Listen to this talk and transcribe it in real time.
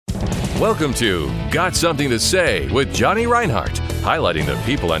Welcome to Got Something to Say with Johnny Reinhardt, highlighting the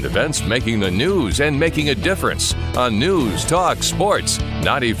people and events making the news and making a difference on News Talk Sports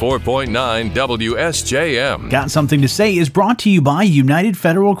 94.9 WSJM. Got Something to Say is brought to you by United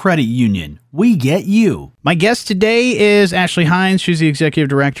Federal Credit Union. We get you. My guest today is Ashley Hines. She's the executive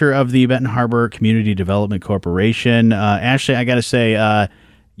director of the Benton Harbor Community Development Corporation. Ashley, I got to say,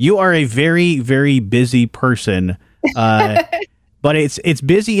 you are a very, very busy person. But it's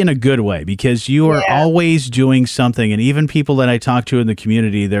busy in a good way because you are always doing something. And even people that I talk to in the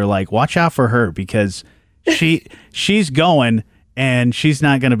community, they're like, watch out for her because she's going and she's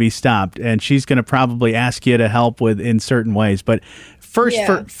not going to be stopped. And she's going to probably ask you to help with in certain ways. But first,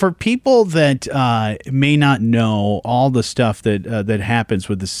 for people that may not know all the stuff that happens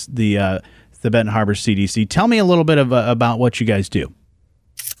with the Benton Harbor CDC, tell me a little bit about what you guys do.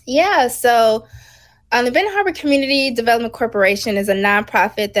 Yeah, so the Benton Harbor Community Development Corporation is a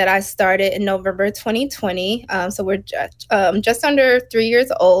nonprofit that I started in November 2020. So we're just under 3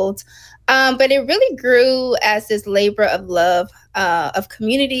 years old. But it really grew as this labor of love, of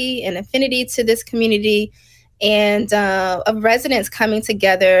community and affinity to this community, and of residents coming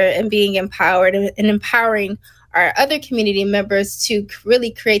together and being empowered and empowering our other community members to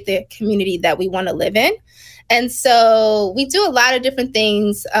really create the community that we want to live in. And so we do a lot of different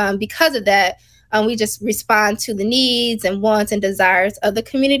things because of that. We just respond to the needs and wants and desires of the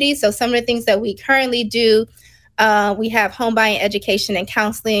community. So some of the things that we currently do, we have home buying education and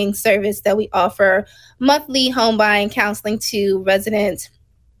counseling service that we offer monthly home buying counseling to residents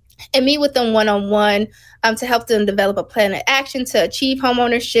and meet with them one-on-one to help them develop a plan of action to achieve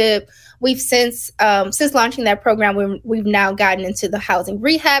homeownership. We've since launching that program, we've now gotten into the housing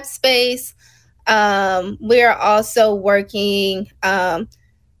rehab space. We're also working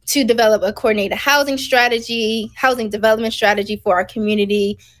to develop a coordinated housing development strategy for our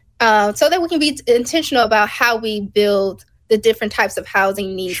community, so that we can be intentional about how we build the different types of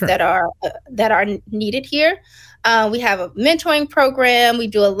housing needs that are needed here. We have a mentoring program. We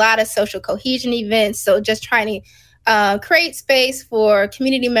do a lot of social cohesion events. So just trying to create space for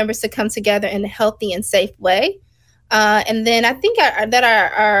community members to come together in a healthy and safe way. And then I think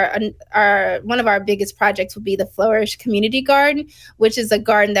our one of our biggest projects would be the Flourish Community Garden, which is a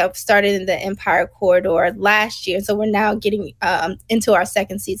garden that started in the Empire Corridor last year. So we're now getting into our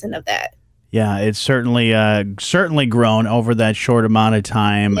second season of that. Yeah, it's certainly grown over that short amount of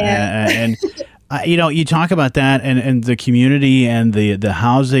time. Yeah. And you talk about that and the community and the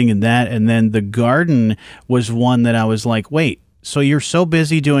housing and that, and then the garden was one that I was like, wait, so you're so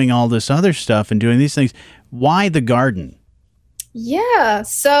busy doing all this other stuff and doing these things. Why the garden? Yeah.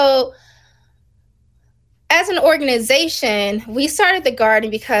 So as an organization, we started the garden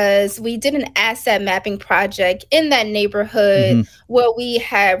because we did an asset mapping project in that neighborhood where we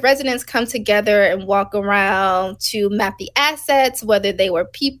had residents come together and walk around to map the assets, whether they were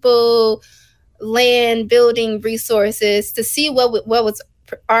people, land, building, resources, to see what was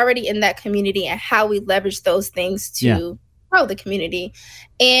already in that community and how we leverage those things to grow the community.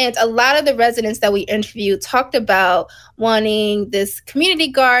 And a lot of the residents that we interviewed talked about wanting this community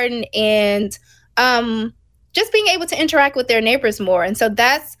garden and just being able to interact with their neighbors more. And so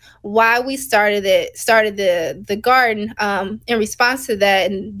that's why we started the garden in response to that.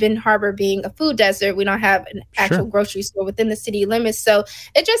 And Benton Harbor being a food desert, we don't have an actual grocery store within the city limits. So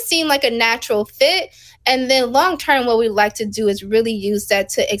it just seemed like a natural fit. And then long term, what we'd like to do is really use that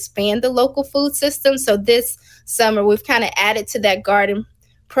to expand the local food system. So this summer, we've kind of added to that garden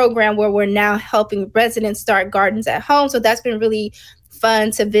program where we're now helping residents start gardens at home. So that's been really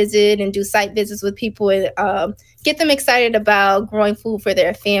fun to visit and do site visits with people and get them excited about growing food for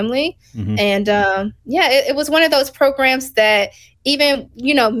their family. And it was one of those programs that even,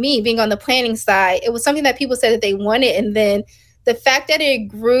 me being on the planning side, it was something that people said that they wanted. And then the fact that it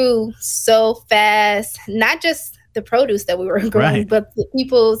grew so fast, not just the produce that we were growing, but the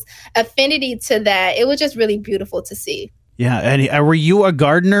people's affinity to that, it was just really beautiful to see. Yeah. And were you a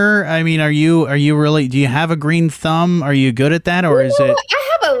gardener? I mean, are you really, do you have a green thumb? Are you good at that? Or is it?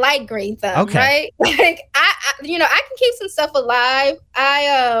 I have a light green thumb, right? Like I can keep some stuff alive.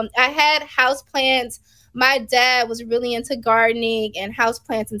 I had houseplants. My dad was really into gardening and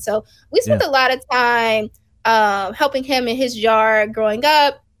houseplants. And so we spent a lot of time helping him in his yard growing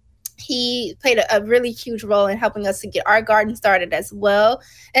up. He played a really huge role in helping us to get our garden started as well.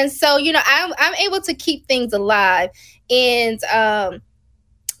 And so, I'm able to keep things alive. And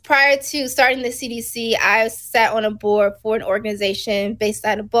prior to starting the CDC, I sat on a board for an organization based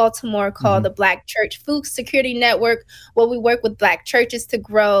out of Baltimore called the Black Church Food Security Network, where we work with Black churches to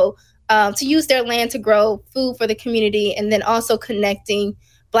grow, to use their land to grow food for the community, and then also connecting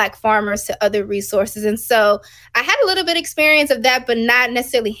Black farmers to other resources. And so I had a little bit of experience of that, but not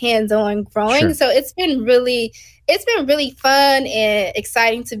necessarily hands-on growing. Sure. So it's been really fun and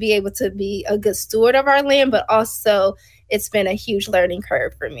exciting to be able to be a good steward of our land, but also it's been a huge learning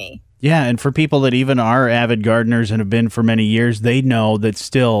curve for me. Yeah, and for people that even are avid gardeners and have been for many years, they know that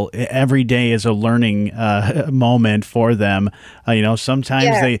still every day is a learning moment for them.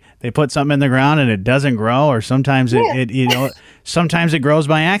 Sometimes they put something in the ground and it doesn't grow, or sometimes sometimes it grows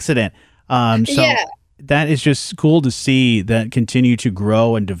by accident. That is just cool to see that continue to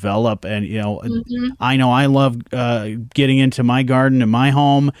grow and develop. And, I know I love getting into my garden in my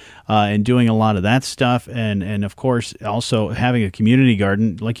home and doing a lot of that stuff. And of course, also having a community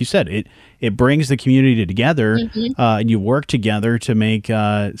garden, like you said, it brings the community together and you work together to make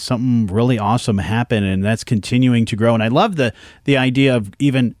something really awesome happen. And that's continuing to grow. And I love the idea of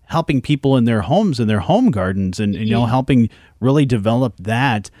even helping people in their homes and their home gardens and helping really develop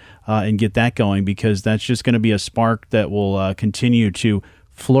that and get that going, because that's just going to be a spark that will continue to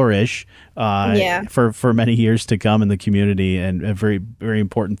flourish for many years to come in the community, and a very, very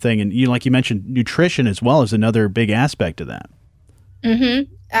important thing. And like you mentioned, nutrition as well is another big aspect of that.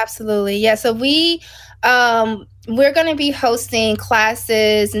 Mm-hmm. Absolutely. Yeah. So we're going to be hosting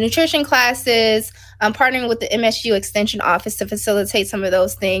classes, nutrition classes, partnering with the MSU Extension Office to facilitate some of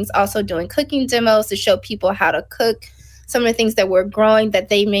those things. Also doing cooking demos to show people how to cook some of the things that we're growing that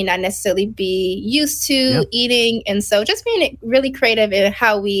they may not necessarily be used to eating. And so just being really creative in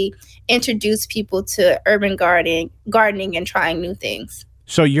how we introduce people to urban gardening and trying new things.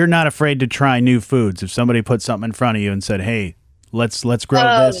 So you're not afraid to try new foods. If somebody put something in front of you and said, hey, let's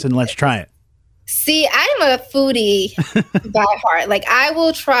grow this and let's try it. See, I'm a foodie by heart. Like, I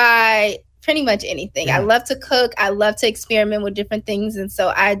will try pretty much anything. I love to cook. I love to experiment with different things. And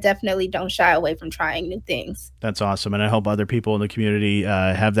so I definitely don't shy away from trying new things. That's awesome. And I hope other people in the community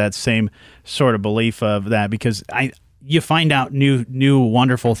have that same sort of belief of that, because you find out new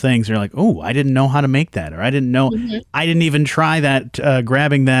wonderful things. And you're like, oh, I didn't know how to make that. Or I didn't know, I didn't even try that,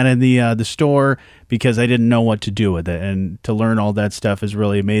 grabbing that in the store, because I didn't know what to do with it. And to learn all that stuff is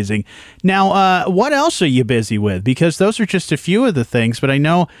really amazing. Now, what else are you busy with? Because those are just a few of the things, but I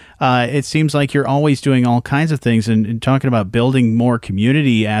know it seems like you're always doing all kinds of things and talking about building more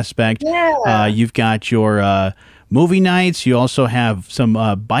community aspect. Yeah. You've got your movie nights. You also have some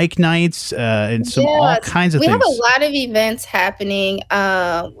bike nights and some all kinds of things. We have a lot of events happening.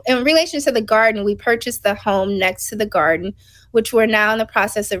 In relation to the garden, we purchased the home next to the garden, which we're now in the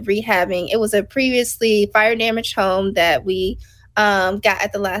process of rehabbing. It was a previously fire damaged home that we got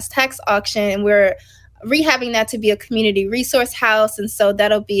at the last tax auction, and we're rehabbing that to be a community resource house. And so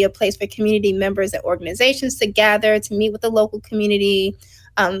that'll be a place for community members and organizations to gather, to meet with the local community.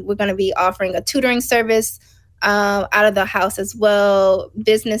 We're going to be offering a tutoring service out of the house as well,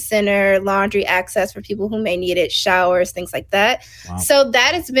 business center, laundry access for people who may need it, showers, things like that. Wow. So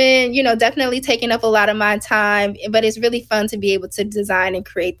that has been, definitely taking up a lot of my time, but it's really fun to be able to design and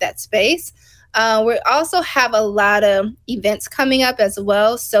create that space. We also have a lot of events coming up as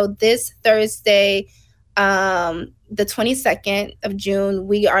well. So this Thursday, the 22nd of June,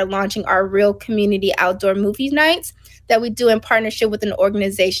 we are launching our Real Community Outdoor Movie Nights that we do in partnership with an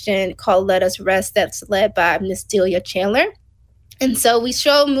organization called Let Us Rest, that's led by Miss Delia Chandler. And so we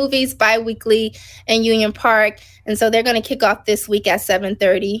show movies bi-weekly in Union Park. And so they're going to kick off this week at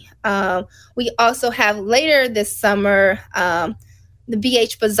 7:30. We also have later this summer the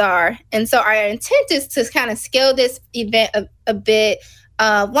BH Bazaar. And so our intent is to kind of scale this event a bit,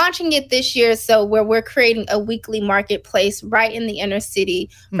 launching it this year. So where we're creating a weekly marketplace right in the inner city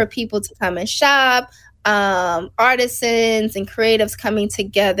for people to come and shop, artisans and creatives coming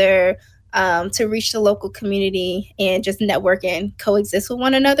together to reach the local community and just network and coexist with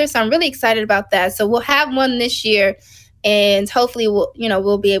one another. So I'm really excited about that. So we'll have one this year, and hopefully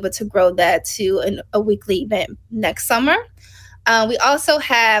we'll be able to grow that to a weekly event next summer. We also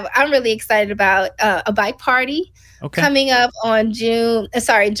have, I'm really excited about a bike party coming up on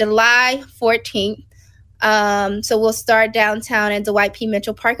July 14th. So we'll start downtown at Dwight P.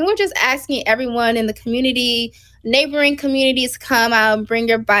 Mitchell Park, and we're just asking everyone in the community, neighboring communities, come out and bring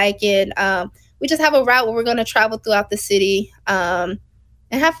your bike. And we just have a route where we're going to travel throughout the city and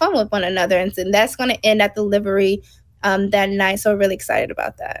have fun with one another. And so that's going to end at the livery that night. So we're really excited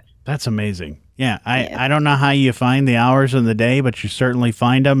about that. That's amazing. Yeah, I don't know how you find the hours in the day, but you certainly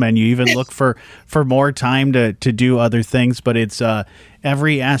find them, and you even look for more time to do other things. But it's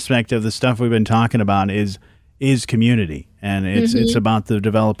every aspect of the stuff we've been talking about is community, and it's about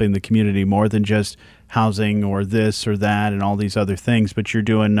developing the community more than just housing or this or that and all these other things. But you're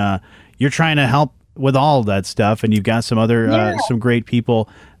doing you're trying to help with all of that stuff, and you've got some other some great people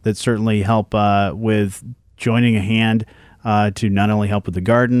that certainly help with joining a hand to not only help with the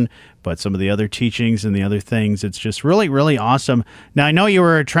garden, but some of the other teachings and the other things. It's just really, really awesome. Now, I know you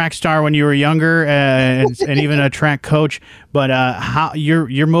were a track star when you were younger and even a track coach, but how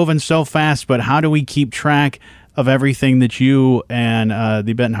you're moving so fast, but how do we keep track of everything that you and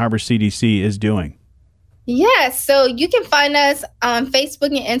the Benton Harbor CDC is doing? Yes, so you can find us on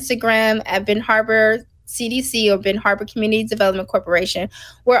Facebook and Instagram at Benton Harbor CDC or Benton Harbor Community Development Corporation.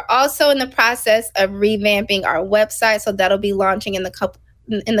 We're also in the process of revamping our website, so that'll be launching in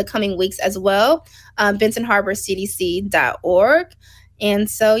the coming weeks as well, bentonharborcdc.org. And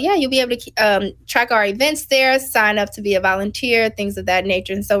so, you'll be able to track our events there, sign up to be a volunteer, things of that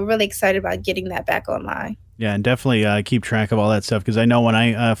nature. And so we're really excited about getting that back online. Yeah, and definitely keep track of all that stuff, because I know when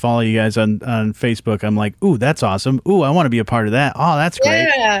I follow you guys on Facebook, I'm like, ooh, that's awesome. Ooh, I want to be a part of that. Oh, that's great.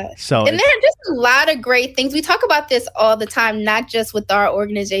 Yeah. So, and there are just a lot of great things. We talk about this all the time, not just with our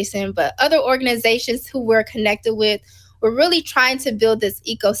organization, but other organizations who we're connected with. We're really trying to build this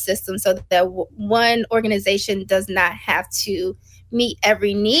ecosystem so that one organization does not have to meet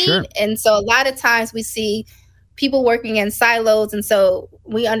every need. Sure. And so a lot of times we see people working in silos. And so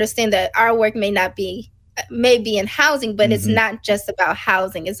we understand that our work may be in housing, but it's not just about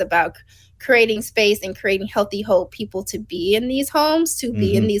housing. It's about creating space and creating healthy, whole people to be in these homes, to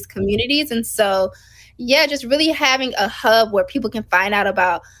be in these communities. And so, just really having a hub where people can find out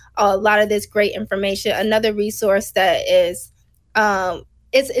about a lot of this great information. Another resource that is,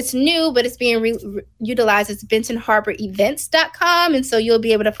 it's new, but it's being utilized is bentonharborevents.com. And so you'll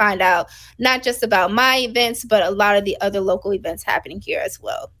be able to find out not just about my events, but a lot of the other local events happening here as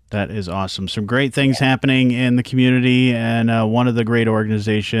well. That is awesome. Some great things happening in the community, and one of the great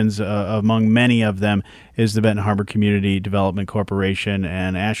organizations among many of them is the Benton Harbor Community Development Corporation.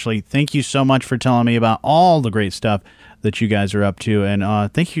 And Ashley, thank you so much for telling me about all the great stuff that you guys are up to, and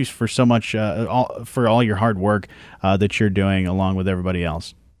thank you for so much for all your hard work that you're doing along with everybody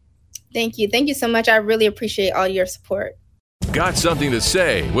else. Thank you so much. I really appreciate all your support. Got Something to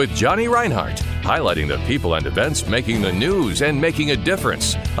Say with Johnny Reinhardt, highlighting the people and events making the news and making a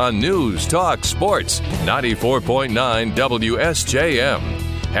difference on News Talk Sports 94.9 WSJM.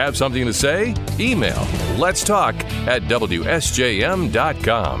 Have something to say? Email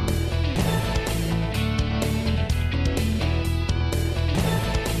letstalk@WSJM.com.